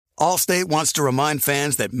Allstate wants to remind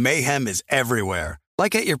fans that mayhem is everywhere,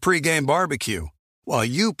 like at your pregame barbecue. While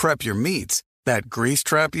you prep your meats, that grease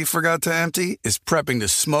trap you forgot to empty is prepping to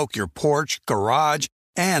smoke your porch, garage,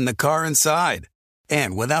 and the car inside.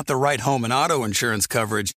 And without the right home and auto insurance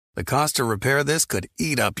coverage, the cost to repair this could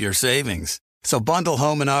eat up your savings. So bundle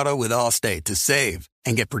home and auto with Allstate to save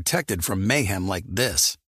and get protected from mayhem like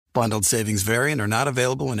this. Bundled savings vary and are not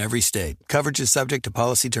available in every state. Coverage is subject to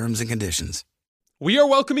policy terms and conditions. We are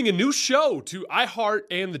welcoming a new show to iHeart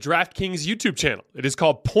and the DraftKings YouTube channel. It is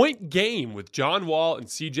called Point Game with John Wall and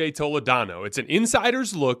CJ Toledano. It's an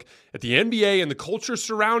insider's look at the NBA and the culture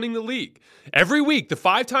surrounding the league. Every week, the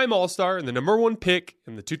five-time All-Star and the number one pick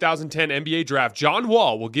in the 2010 NBA draft, John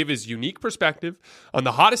Wall, will give his unique perspective on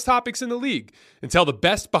the hottest topics in the league and tell the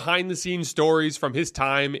best behind-the-scenes stories from his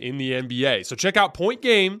time in the NBA. So check out Point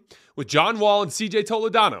Game with John Wall and CJ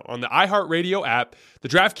Toledano on the iHeartRadio app, the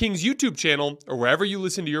DraftKings YouTube channel, or wherever you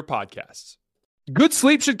listen to your podcasts. Good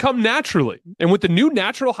sleep should come naturally, and with the new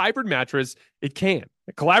Natural Hybrid mattress, it can.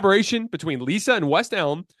 A collaboration between Lisa and West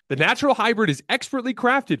Elm, the Natural Hybrid is expertly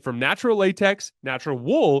crafted from natural latex, natural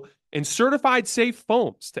wool, and certified safe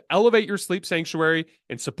foams to elevate your sleep sanctuary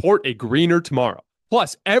and support a greener tomorrow.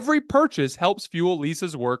 Plus, every purchase helps fuel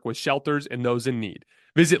Lisa's work with shelters and those in need.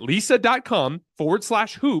 Visit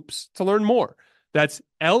lisa.com/hoops to learn more. That's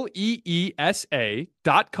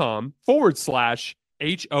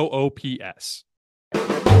LEESA.com/HOOPS.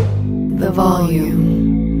 The volume.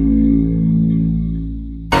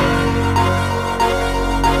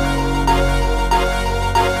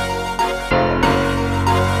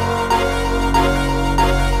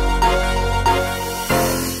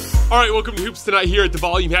 All right, welcome to Hoops Tonight here at The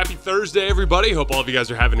Volume. Happy Thursday, everybody. Hope all of you guys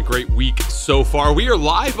are having a great week so far. We are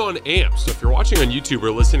live on AMP, so if you're watching on YouTube or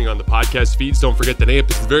listening on the podcast feeds, don't forget that AMP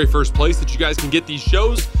is the very first place that you guys can get these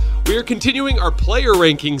shows. We are continuing our player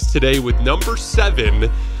rankings today with number 7,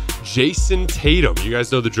 Jayson Tatum. You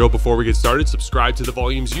guys know the drill. Before we get started, subscribe to The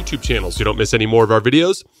Volume's YouTube channel so you don't miss any more of our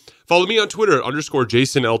videos. Follow me on Twitter at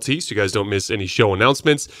 _JasonLT so you guys don't miss any show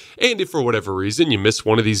announcements. And if for whatever reason you miss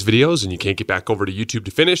one of these videos and you can't get back over to YouTube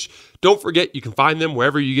to finish, don't forget you can find them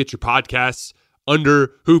wherever you get your podcasts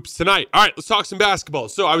under Hoops Tonight. All right, let's talk some basketball.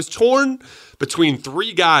 So I was torn between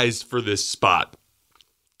 3 guys for this spot: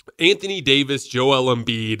 Anthony Davis, Joel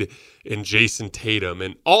Embiid, and Jayson Tatum.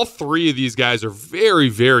 And all 3 of these guys are very,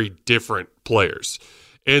 very different players.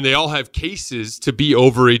 And they all have cases to be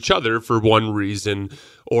over each other for one reason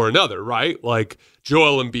or another, right? Like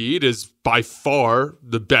Joel Embiid is by far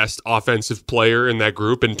the best offensive player in that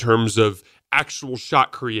group in terms of actual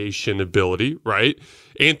shot creation ability, right?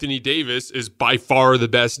 Anthony Davis is by far the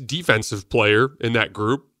best defensive player in that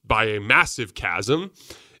group by a massive chasm.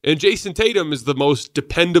 And Jayson Tatum is the most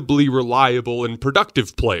dependably reliable and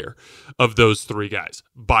productive player of those 3 guys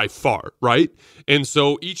by far, right? And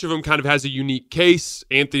so each of them kind of has a unique case.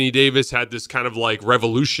 Anthony Davis had this kind of like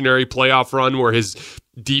revolutionary playoff run where his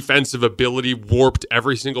defensive ability warped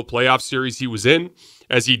every single playoff series he was in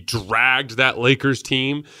as he dragged that Lakers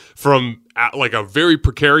team from like a very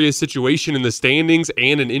precarious situation in the standings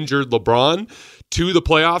and an injured LeBron to the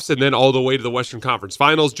playoffs and then all the way to the Western Conference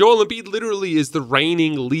Finals. Joel Embiid literally is the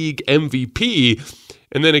reigning league MVP.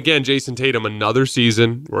 And then again, Jayson Tatum, another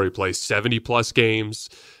season where he plays 70-plus games,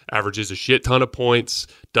 averages a shit ton of points,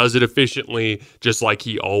 does it efficiently, just like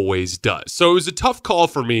he always does. So it was a tough call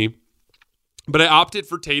for me, but I opted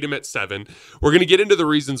for Tatum at 7. We're going to get into the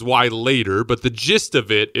reasons why later, but the gist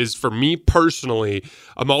of it is, for me personally,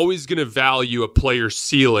 I'm always going to value a player's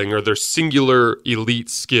ceiling or their singular elite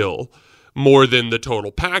skill more than the total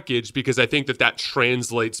package, because I think that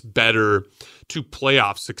translates better to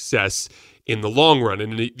playoff success in the long run.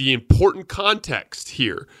 And the important context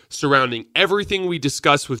here surrounding everything we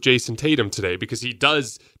discuss with Jayson Tatum today, because he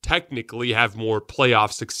does technically have more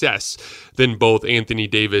playoff success than both Anthony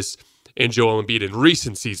Davis and Joel Embiid in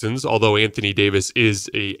recent seasons, although Anthony Davis is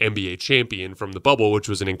a NBA champion from the bubble, which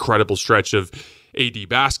was an incredible stretch of AD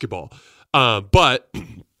basketball. But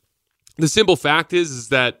the simple fact is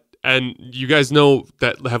that, and you guys know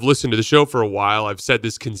that have listened to the show for a while, I've said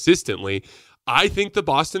this consistently, I think the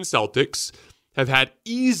Boston Celtics have had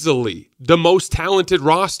easily the most talented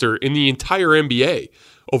roster in the entire NBA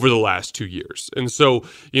over the last 2 years. And so,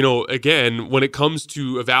 again, when it comes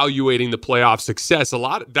to evaluating the playoff success, a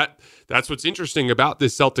lot of that's what's interesting about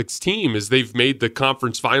this Celtics team is they've made the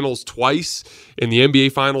conference finals twice and the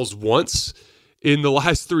NBA finals once in the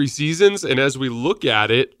last 3 seasons. And as we look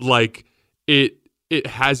at it, like it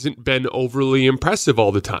hasn't been overly impressive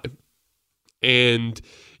all the time. And,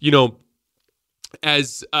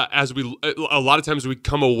 as we a lot of times we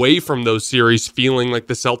come away from those series feeling like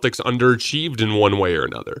the Celtics underachieved in one way or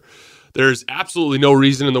another. There's absolutely no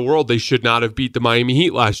reason in the world they should not have beat the Miami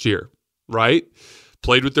Heat last year, right?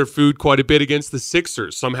 Played with their food quite a bit against the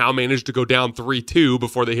Sixers. Somehow managed to go down 3-2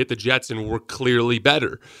 before they hit the Jets and were clearly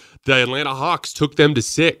better. The Atlanta Hawks took them to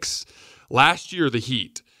 6. Last year, the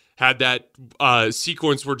Heat had that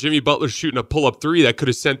sequence where Jimmy Butler's shooting a pull-up 3 that could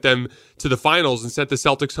have sent them to the finals and sent the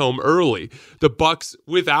Celtics home early. The Bucks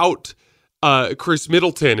without Chris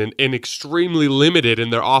Middleton and extremely limited in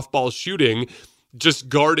their off-ball shooting, just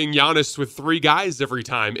guarding Giannis with 3 guys every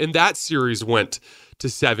time. And that series went to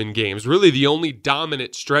 7 games. Really the only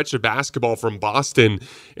dominant stretch of basketball from Boston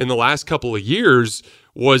in the last couple of years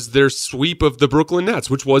was their sweep of the Brooklyn Nets,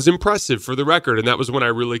 which was impressive for the record. And that was when I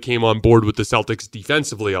really came on board with the Celtics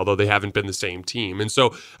defensively, although they haven't been the same team. And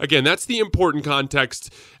so, again, that's the important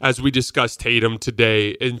context as we discuss Tatum today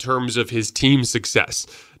in terms of his team success.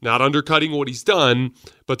 Not undercutting what he's done,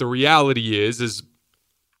 but the reality is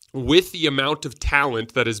with the amount of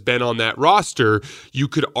talent that has been on that roster, you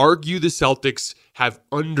could argue the Celtics have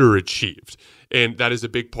underachieved. And that is a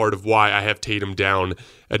big part of why I have Tatum down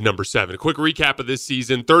at number 7. A quick recap of this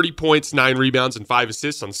season: 30 points, 9 rebounds, and 5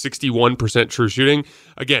 assists on 61% true shooting.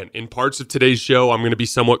 Again, in parts of today's show, I'm going to be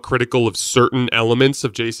somewhat critical of certain elements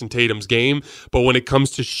of Jayson Tatum's game. But when it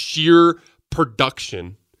comes to sheer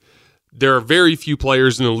production, there are very few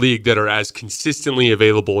players in the league that are as consistently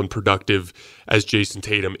available and productive as Jayson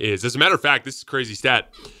Tatum is. As a matter of fact, this is a crazy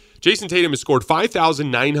stat. Jayson Tatum has scored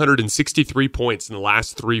 5,963 points in the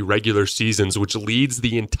last 3 regular seasons, which leads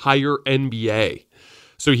the entire NBA.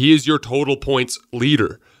 So he is your total points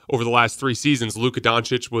leader over the last 3 seasons. Luka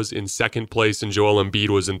Doncic was in 2nd place and Joel Embiid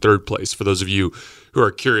was in 3rd place, for those of you who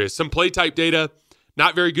are curious. Some play type data,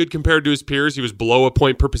 not very good compared to his peers. He was below a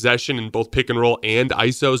point per possession in both pick and roll and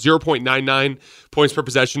ISO. 0.99 points per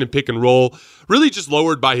possession in pick and roll. Really just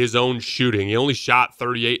lowered by his own shooting. He only shot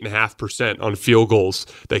 38.5% on field goals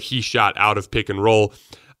that he shot out of pick and roll.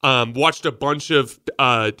 Watched a bunch of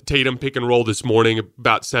Tatum pick and roll this morning,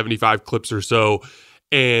 about 75 clips or so,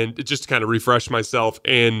 and just to kind of refresh myself.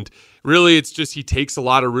 And really, it's just he takes a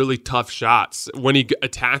lot of really tough shots. When he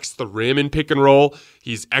attacks the rim in pick and roll,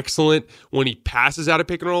 he's excellent. When he passes out of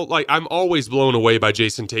pick and roll, like, I'm always blown away by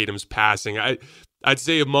Jayson Tatum's passing. I'd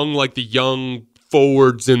say among like the young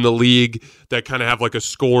forwards in the league that kind of have like a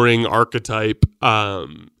scoring archetype,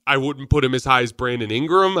 I wouldn't put him as high as Brandon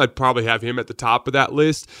Ingram. I'd probably have him at the top of that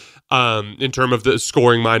list in terms of the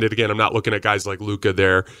scoring minded. Again, I'm not looking at guys like Luka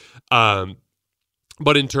there.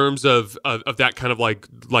 But in terms of that kind of like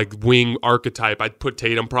wing archetype, I'd put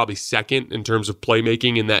Tatum probably 2nd in terms of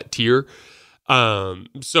playmaking in that tier.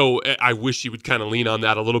 So I wish he would kind of lean on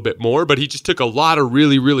that a little bit more, but he just took a lot of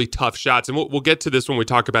really, really tough shots. And we'll get to this when we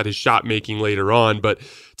talk about his shot making later on, but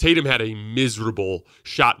Tatum had a miserable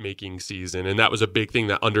shot making season, and that was a big thing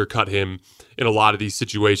that undercut him in a lot of these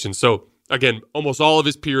situations. So again, almost all of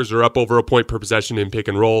his peers are up over a point per possession in pick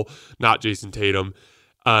and roll, not Jayson Tatum.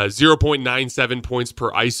 0.97 points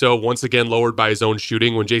per ISO, once again lowered by his own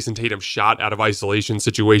shooting. When Jayson Tatum shot out of isolation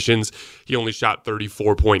situations, he only shot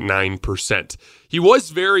 34.9%. He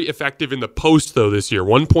was very effective in the post, though, this year.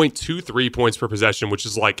 1.23 points per possession, which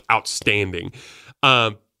is like outstanding.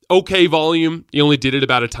 Okay volume. He only did it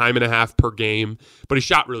about a time and a half per game, but he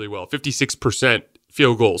shot really well. 56%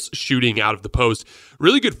 field goals shooting out of the post.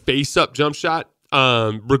 Really good face-up jump shot.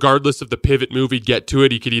 Regardless of the pivot move he'd get to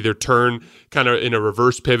it, he could either turn kind of in a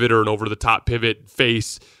reverse pivot or an over-the-top pivot,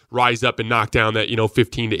 face, rise up and knock down that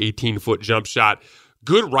 15 to 18-foot jump shot.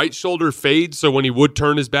 Good right shoulder fade, so when he would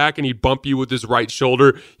turn his back and he'd bump you with his right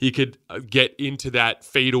shoulder, he could get into that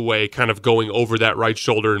fadeaway, kind of going over that right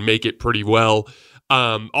shoulder and make it pretty well.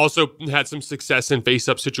 Also had some success in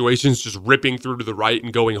face-up situations, just ripping through to the right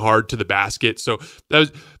and going hard to the basket. So that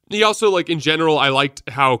was. He also, like, in general, I liked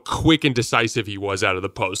how quick and decisive he was out of the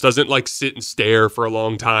post. Doesn't, like, sit and stare for a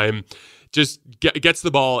long time. Just gets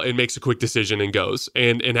the ball and makes a quick decision and goes.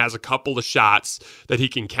 And has a couple of shots that he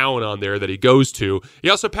can count on there that he goes to. He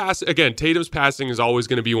also again, Tatum's passing is always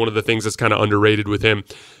going to be one of the things that's kind of underrated with him.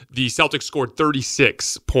 The Celtics scored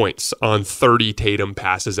 36 points on 30 Tatum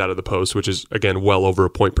passes out of the post, which is, again, well over a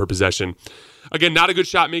point per possession. Again, not a good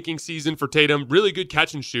shot-making season for Tatum. Really good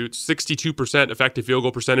catch and shoot, 62% effective field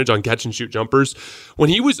goal percentage on catch and shoot jumpers. When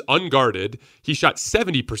he was unguarded, he shot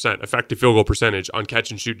 70% effective field goal percentage on catch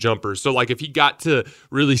and shoot jumpers. So, like, if he got to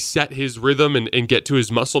really set his rhythm and get to his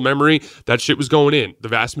muscle memory, that shit was going in the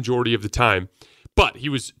vast majority of the time. But he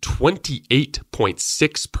was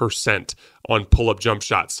 28.6% on pull-up jump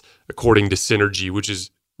shots, according to Synergy, which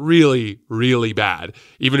is really, really bad.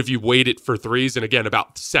 Even if you weight it for threes, and again,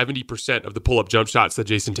 about 70% of the pull-up jump shots that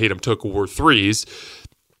Jayson Tatum took were threes.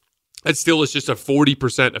 It still is just a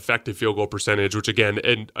 40% effective field goal percentage, which again,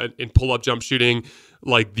 in pull-up jump shooting,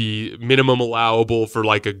 like the minimum allowable for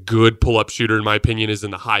like a good pull-up shooter, in my opinion, is in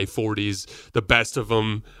the high 40s. The best of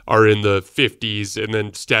them are in the 50s, and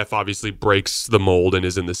then Steph obviously breaks the mold and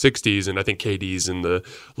is in the 60s, and I think KD's in the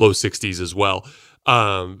low 60s as well.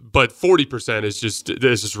 But 40% is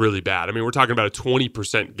just really bad. I mean, we're talking about a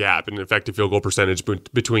 20% gap in effective field goal percentage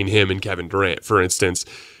between him and Kevin Durant, for instance,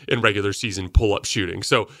 in regular season pull-up shooting.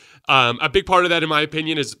 So a big part of that, in my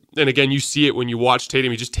opinion, is, and again, you see it when you watch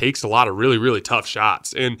Tatum, he just takes a lot of really, really tough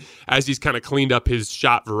shots. And as he's kind of cleaned up his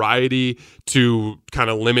shot variety to kind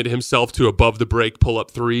of limit himself to above the break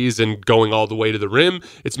pull-up threes and going all the way to the rim,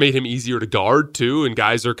 it's made him easier to guard too. And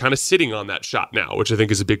guys are kind of sitting on that shot now, which I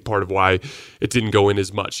think is a big part of why it didn't go in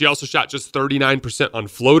as much. He also shot just 39% on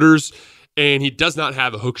floaters, and he does not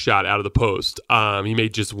have a hook shot out of the post. He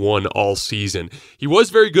made just one all season. He was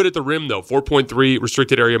very good at the rim, though. 4.3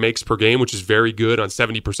 restricted area makes per game, which is very good on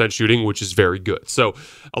 70% shooting, which is very good. So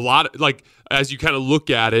a lot, like, as you kind of look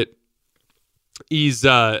at it, he's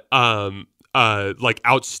like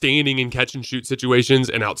outstanding in catch and shoot situations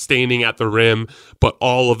and outstanding at the rim, but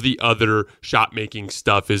all of the other shot making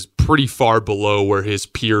stuff is pretty far below where his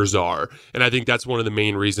peers are. And I think that's one of the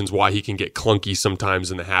main reasons why he can get clunky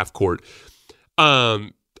sometimes in the half court.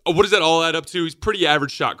 What does that all add up to? He's pretty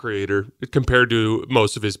average shot creator compared to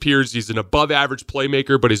most of his peers. He's an above average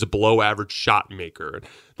playmaker, but he's a below average shot maker.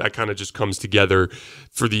 That kind of just comes together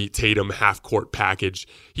for the Tatum half court package.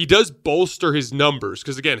 He does bolster his numbers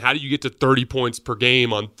because, again, how do you get to 30 points per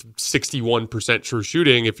game on 61% true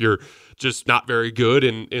shooting if you're just not very good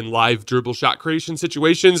in live dribble shot creation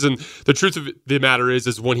situations? And the truth of the matter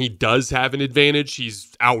is when he does have an advantage,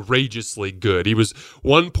 he's outrageously good. He was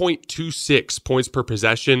 1.26 points per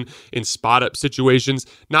possession in spot up situations,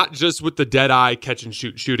 not just with the dead eye catch and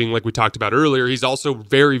shoot shooting like we talked about earlier. He's also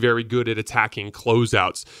very, very good at attacking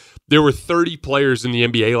closeouts. There were 30 players in the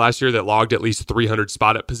NBA last year that logged at least 300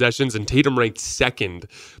 spot-up possessions, and Tatum ranked second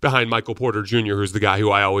behind Michael Porter Jr., who's the guy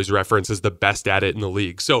who I always reference as the best at it in the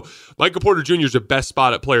league. So Michael Porter Jr. is the best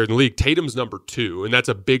spot-up player in the league. Tatum's number 2, and that's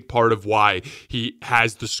a big part of why he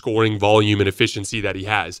has the scoring volume and efficiency that he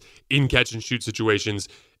has. In catch-and-shoot situations,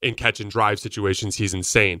 in catch-and-drive situations, he's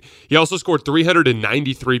insane. He also scored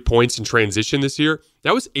 393 points in transition this year.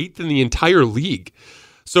 That was 8th in the entire league.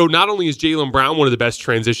 So not only is Jaylen Brown one of the best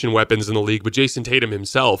transition weapons in the league, but Jayson Tatum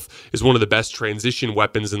himself is one of the best transition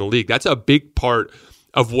weapons in the league. That's a big part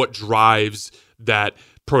of what drives that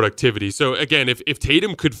productivity. So again, if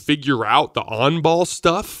Tatum could figure out the on-ball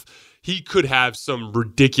stuff, he could have some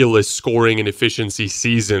ridiculous scoring and efficiency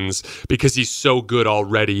seasons because he's so good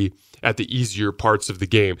already at the easier parts of the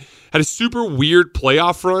game. Had a super weird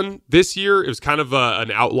playoff run this year. It was kind of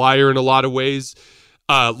an outlier in a lot of ways.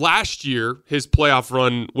 Last year, his playoff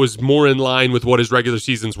run was more in line with what his regular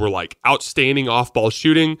seasons were like. Outstanding off-ball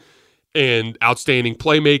shooting and outstanding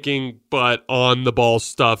playmaking, but on the ball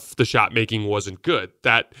stuff, the shot making wasn't good.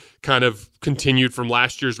 That kind of continued from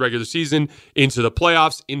last year's regular season into the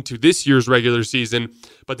playoffs, into this year's regular season.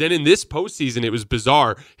 But then in this postseason, it was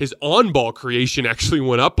bizarre. His on-ball creation actually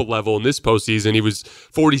went up a level in this postseason. He was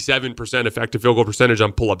 47% effective field goal percentage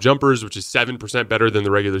on pull-up jumpers, which is 7% better than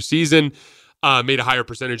the regular season. Made a higher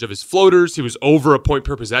percentage of his floaters. He was over a point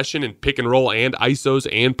per possession in pick and roll and ISOs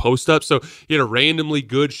and post-ups. So he had a randomly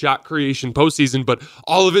good shot creation postseason, but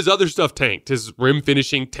all of his other stuff tanked. His rim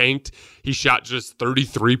finishing tanked. He shot just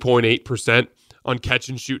 33.8% on catch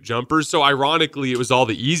and shoot jumpers. So ironically, it was all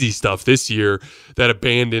the easy stuff this year that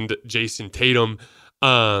abandoned Jayson Tatum,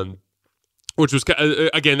 which was,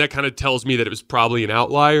 again, that kind of tells me that it was probably an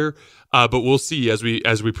outlier. But we'll see as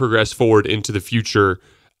we progress forward into the future.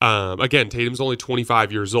 Again, Tatum's only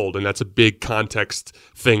 25 years old, and that's a big context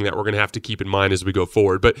thing that we're going to have to keep in mind as we go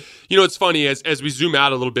forward. But, you know, it's funny, as we zoom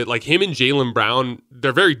out a little bit, like him and Jaylen Brown,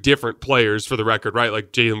 they're very different players for the record, right?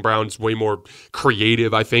 Like Jaylen Brown's way more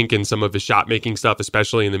creative, I think, in some of his shot-making stuff,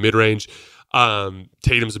 especially in the mid-range.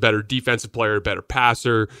 Tatum's a better defensive player, better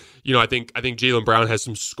passer. You know, I think Jaylen Brown has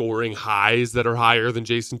some scoring highs that are higher than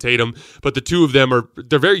Jayson Tatum, but the two of them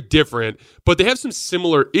they're very different, but they have some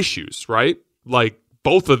similar issues, right? Like,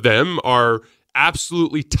 both of them are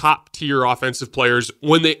absolutely top-tier offensive players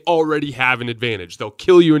when they already have an advantage. They'll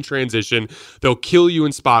kill you in transition. They'll kill you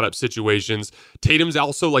in spot-up situations. Tatum's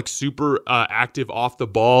also like super active off the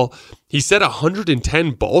ball. He set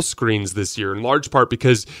 110 ball screens this year, in large part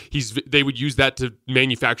because they would use that to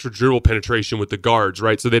manufacture dribble penetration with the guards,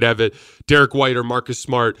 right? So they'd have Derek White or Marcus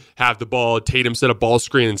Smart have the ball. Tatum set a ball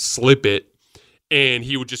screen and slip it. and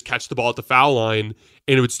he would just catch the ball at the foul line,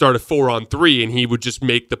 and it would start a 4-on-3, and he would just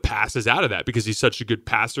make the passes out of that because he's such a good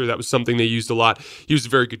passer. That was something they used a lot. He was a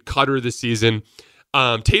very good cutter this season.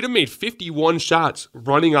 Tatum made 51 shots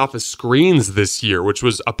running off of screens this year, which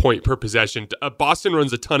was a point per possession. Boston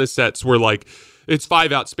runs a ton of sets where like it's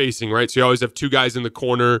 5-out spacing, right? So you always have 2 guys in the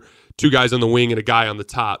corner, 2 guys on the wing, and a guy on the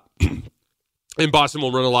top. And Boston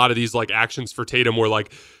will run a lot of these like actions for Tatum where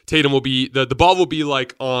like Tatum will be, the ball will be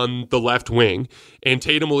like on the left wing, and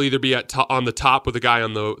Tatum will either be on the top with a guy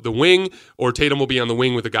on the wing, or Tatum will be on the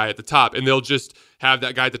wing with a guy at the top. And they'll just have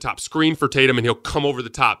that guy at the top screen for Tatum, and he'll come over the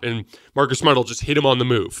top, and Marcus Smart will just hit him on the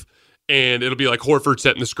move. And it'll be like Horford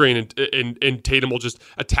setting the screen, and Tatum will just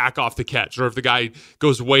attack off the catch. Or if the guy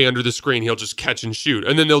goes way under the screen, he'll just catch and shoot.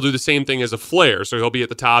 And then they'll do the same thing as a flare. So he'll be at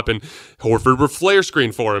the top, and Horford will flare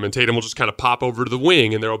screen for him, and Tatum will just kind of pop over to the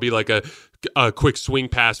wing, and there will be like a quick swing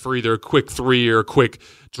pass for either a quick 3 or a quick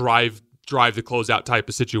drive the closeout type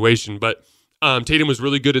of situation. But Tatum was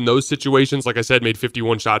really good in those situations. Like I said, made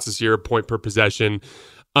 51 shots this year, a point per possession.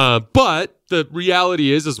 But the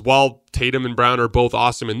reality is while Tatum and Brown are both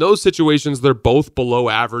awesome in those situations, they're both below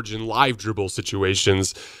average in live dribble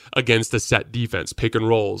situations against a set defense, pick and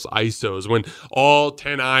rolls, ISOs. When all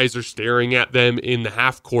 10 eyes are staring at them in the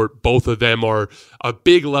half court, both of them are a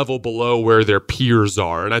big level below where their peers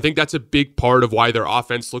are. And I think that's a big part of why their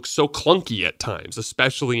offense looks so clunky at times,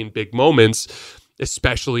 especially in big moments,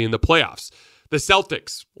 especially in the playoffs. The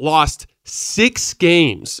Celtics lost 6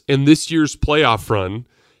 games in this year's playoff run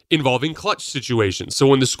involving clutch situations. So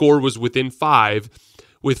when the score was within 5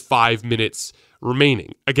 with 5 minutes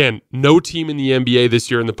remaining. Again, no team in the NBA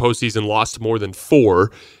this year in the postseason lost more than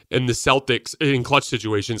 4 in the Celtics in clutch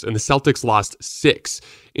situations, and the Celtics lost 6.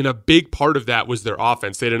 And a big part of that was their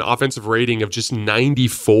offense. They had an offensive rating of just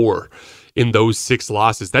 94 in those 6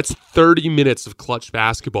 losses. That's 30 minutes of clutch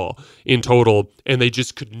basketball in total, and they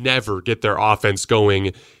just could never get their offense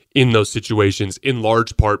going in those situations, in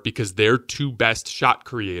large part because their 2 best shot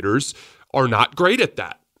creators are not great at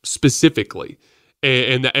that specifically.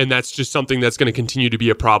 And that's just something that's going to continue to be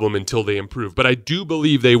a problem until they improve. But I do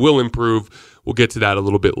believe they will improve. We'll get to that a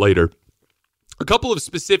little bit later. A couple of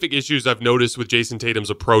specific issues I've noticed with Jayson Tatum's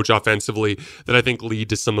approach offensively that I think lead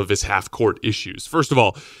to some of his half-court issues. First of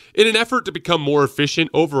all, in an effort to become more efficient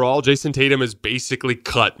overall, Jayson Tatum has basically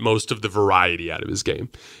cut most of the variety out of his game.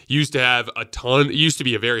 He used to have used to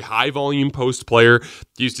be a very high-volume post player,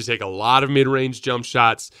 he used to take a lot of mid-range jump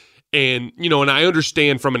shots. And, and I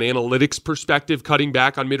understand from an analytics perspective, cutting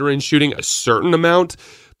back on mid-range shooting a certain amount,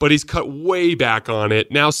 but he's cut way back on it.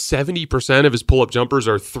 Now 70% of his pull-up jumpers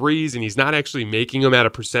are threes, and he's not actually making them at a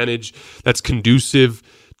percentage that's conducive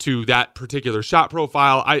to that particular shot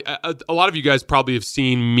profile. A lot of you guys probably have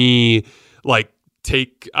seen me like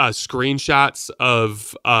take screenshots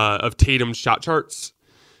of Tatum's shot charts,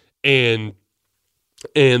 and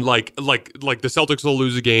like the Celtics will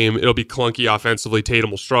lose a game, it'll be clunky offensively, Tatum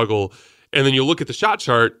will struggle, and then you look at the shot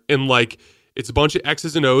chart and like it's a bunch of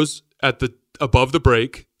X's and O's at the above the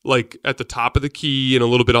break, like at the top of the key and a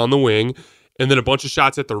little bit on the wing, and then a bunch of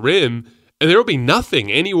shots at the rim, and there will be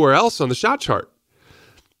nothing anywhere else on the shot chart.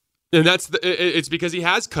 And it's because he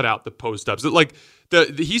has cut out the post-ups. Like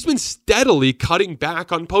he's been steadily cutting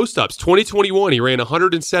back on post-ups. 2021, he ran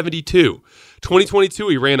 172. 2022,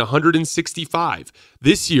 he ran 165.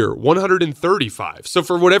 This year, 135. So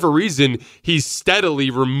for whatever reason, he's steadily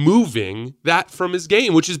removing that from his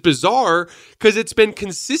game, which is bizarre because it's been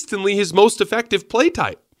consistently his most effective play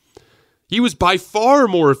type. He was by far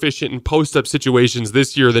more efficient in post-up situations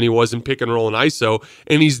this year than he was in pick and roll and ISO,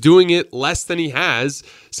 and he's doing it less than he has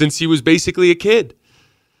since he was basically a kid.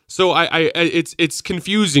 So it's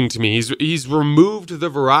confusing to me. He's removed the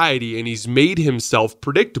variety and he's made himself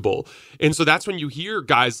predictable. And so that's when you hear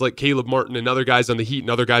guys like Caleb Martin and other guys on the Heat and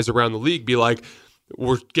other guys around the league be like,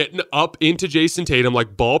 we're getting up into Jayson Tatum,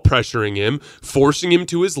 like ball pressuring him, forcing him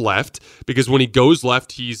to his left, because when he goes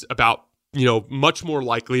left, he's about much more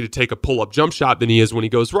likely to take a pull-up jump shot than he is when he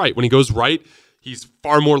goes right. When he goes right, he's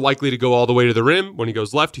far more likely to go all the way to the rim. When he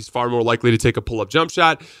goes left, he's far more likely to take a pull-up jump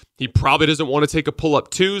shot. He probably doesn't want to take a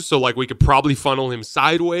pull-up too, so like we could probably funnel him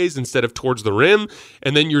sideways instead of towards the rim,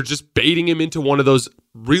 and then you're just baiting him into one of those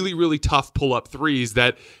really, really tough pull-up threes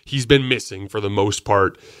that he's been missing for the most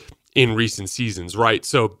part in recent seasons, right?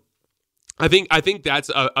 So I think that's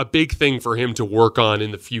a big thing for him to work on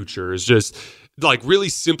in the future, is just like really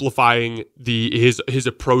simplifying his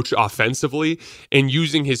approach offensively and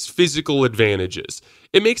using his physical advantages.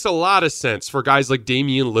 It makes a lot of sense for guys like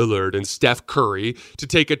Damian Lillard and Steph Curry to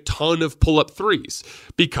take a ton of pull-up threes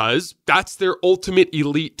because that's their ultimate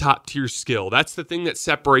elite top-tier skill. That's the thing that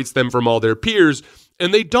separates them from all their peers.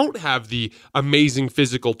 And they don't have the amazing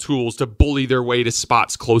physical tools to bully their way to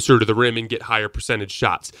spots closer to the rim and get higher percentage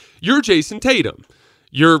shots. You're Jayson Tatum.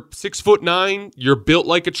 You're 6'9", you're built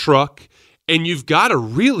like a truck, and you've got a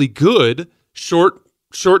really good short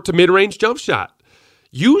to mid-range jump shot.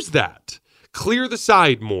 Use that. Clear the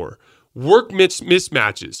side more. Work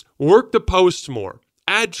mismatches. Work the post more.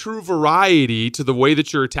 Add true variety to the way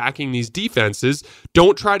that you're attacking these defenses.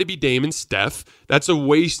 Don't try to be Dame and Steph. That's a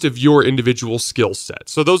waste of your individual skill set.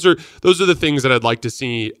 So those are the things that I'd like to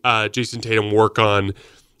see Jayson Tatum work on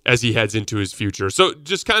as he heads into his future. So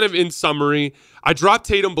just kind of in summary, I dropped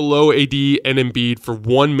Tatum below AD and Embiid for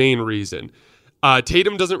one main reason.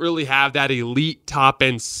 Tatum doesn't really have that elite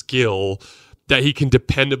top-end skill that he can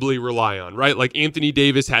dependably rely on, right? Like Anthony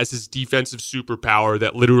Davis has his defensive superpower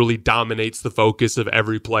that literally dominates the focus of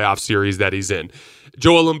every playoff series that he's in.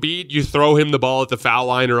 Joel Embiid, you throw him the ball at the foul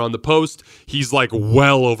line or on the post, he's like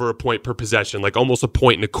well over a point per possession, like almost a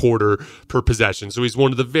point and a quarter per possession. So he's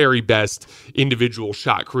one of the very best individual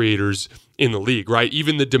shot creators in the league, right?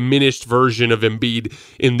 Even the diminished version of Embiid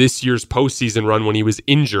in this year's postseason run when he was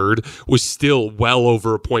injured was still well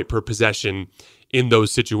over a point per possession in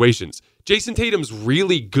those situations. Jayson Tatum's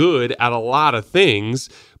really good at a lot of things,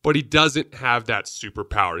 but he doesn't have that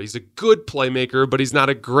superpower. He's a good playmaker, but he's not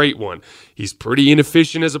a great one. He's pretty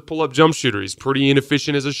inefficient as a pull-up jump shooter. He's pretty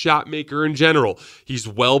inefficient as a shot maker in general. He's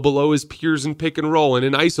well below his peers in pick and roll and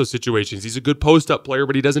in ISO situations. He's a good post-up player,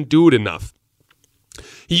 but he doesn't do it enough.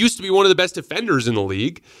 He used to be one of the best defenders in the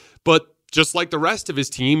league, but just like the rest of his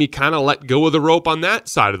team, he kind of let go of the rope on that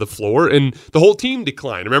side of the floor, and the whole team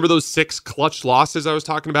declined. Remember those 6 clutch losses I was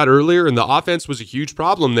talking about earlier? And the offense was a huge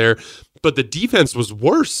problem there, but the defense was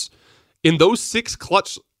worse. In those 6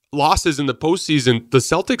 clutch losses in the postseason, the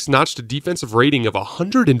Celtics notched a defensive rating of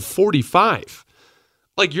 145.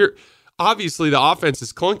 Like, obviously the offense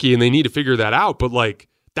is clunky, and they need to figure that out, but like,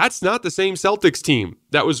 that's not the same Celtics team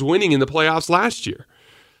that was winning in the playoffs last year.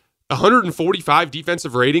 145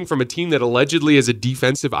 defensive rating from a team that allegedly has a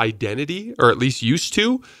defensive identity, or at least used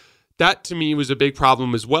to. That to me was a big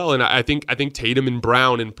problem as well. And I think Tatum and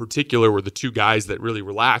Brown in particular were the two guys that really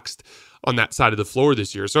relaxed on that side of the floor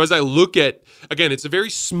this year. So as I look at, again, it's a very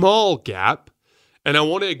small gap, and I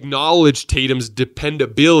want to acknowledge Tatum's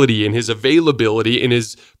dependability and his availability and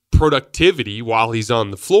his productivity while he's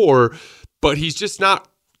on the floor, but he's just not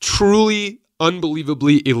truly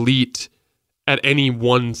unbelievably elite at any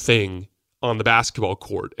one thing on the basketball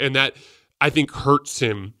court. And that, I think, hurts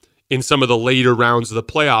him in some of the later rounds of the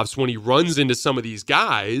playoffs when he runs into some of these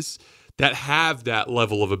guys that have that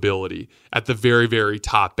level of ability at the very, very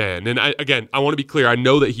top end. And I want to be clear. I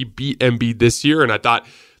know that he beat Embiid this year, and I thought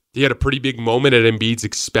he had a pretty big moment at Embiid's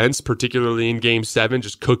expense, particularly in Game 7,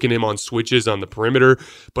 just cooking him on switches on the perimeter.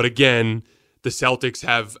 But again, the Celtics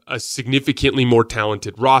have a significantly more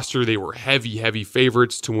talented roster. They were heavy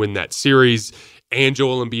favorites to win that series. And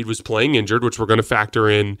Joel Embiid was playing injured, which we're going to factor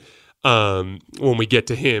in when we get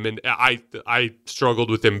to him. And I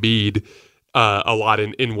struggled with Embiid a lot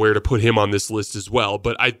in where to put him on this list as well.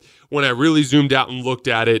 But when I really zoomed out and looked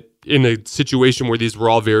at it in a situation where these were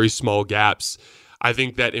all very small gaps, I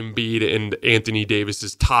think that Embiid and Anthony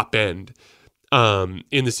Davis's top end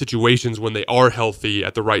in the situations when they are healthy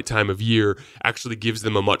at the right time of year actually gives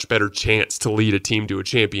them a much better chance to lead a team to a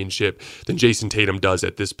championship than Jayson Tatum does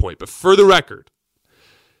at this point. But for the record,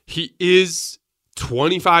 he is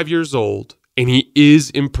 25 years old and he is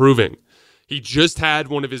improving. He just had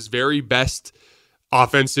one of his very best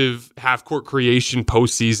offensive half-court creation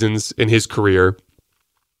postseasons in his career.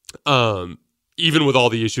 Even with all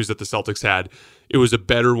the issues that the Celtics had, it was a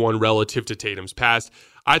better one relative to Tatum's past.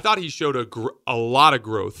 I thought he showed a lot of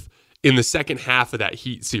growth in the second half of that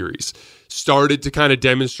Heat series. Started to kind of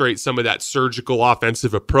demonstrate some of that surgical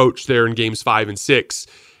offensive approach there in Games 5 and 6.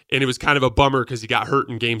 And it was kind of a bummer because he got hurt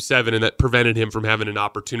in Game 7, and that prevented him from having an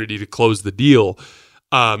opportunity to close the deal.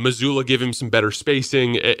 Mazzulla gave him some better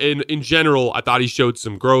spacing. In general, I thought he showed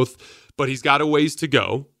some growth, but he's got a ways to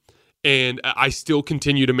go. And I still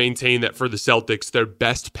continue to maintain that for the Celtics, their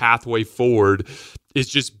best pathway forward is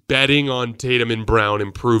just betting on Tatum and Brown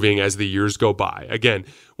improving as the years go by. Again,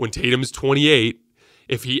 when Tatum's 28,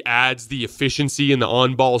 if he adds the efficiency and the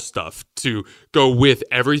on-ball stuff to go with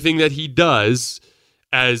everything that he does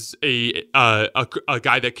as a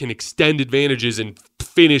guy that can extend advantages and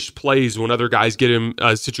finish plays when other guys get him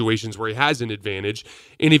situations where he has an advantage,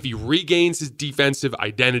 and if he regains his defensive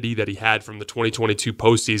identity that he had from the 2022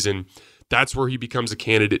 postseason, that's where he becomes a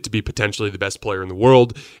candidate to be potentially the best player in the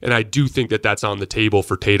world. And I do think that that's on the table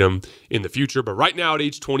for Tatum in the future. But right now at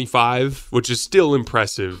age 25, which is still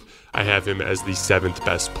impressive, I have him as the 7th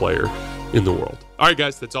best player in the world. All right,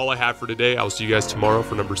 guys, that's all I have for today. I'll see you guys tomorrow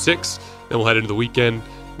for number 6. Then we'll head into the weekend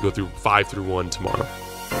and go through 5 through 1 tomorrow.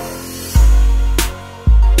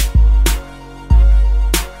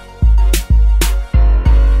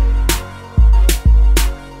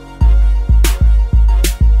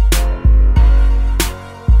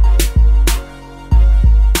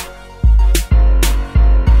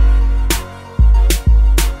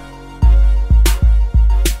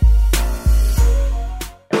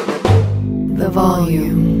 The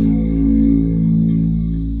volume.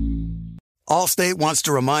 Allstate wants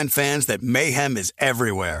to remind fans that mayhem is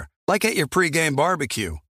everywhere, like at your pregame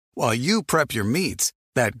barbecue. While you prep your meats,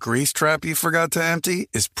 that grease trap you forgot to empty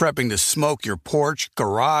is prepping to smoke your porch,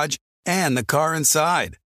 garage, and the car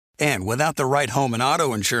inside. And without the right home and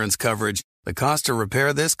auto insurance coverage, the cost to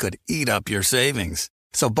repair this could eat up your savings.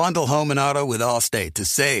 So bundle home and auto with Allstate to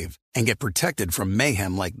save and get protected from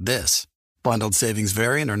mayhem like this. Bundled savings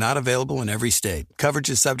vary and are not available in every state. Coverage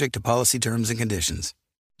is subject to policy terms and conditions.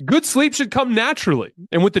 Good sleep should come naturally.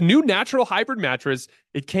 And with the new Natural Hybrid mattress,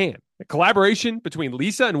 it can. A collaboration between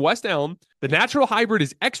Lisa and West Elm, the Natural Hybrid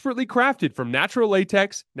is expertly crafted from natural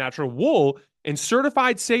latex, natural wool, and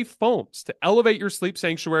certified safe foams to elevate your sleep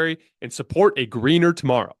sanctuary and support a greener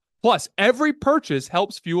tomorrow. Plus, every purchase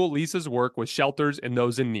helps fuel Lisa's work with shelters and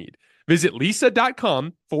those in need. Visit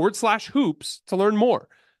lisa.com/hoops to learn more.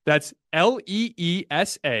 That's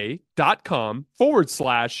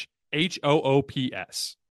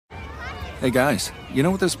LEESA.com/HOOPS. Hey guys, you know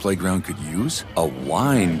what this playground could use? A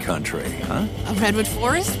wine country, huh? A redwood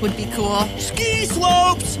forest would be cool. Ski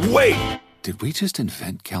slopes! Wait! Did we just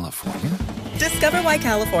invent California? Discover why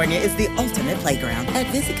California is the ultimate playground at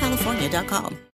visitcalifornia.com.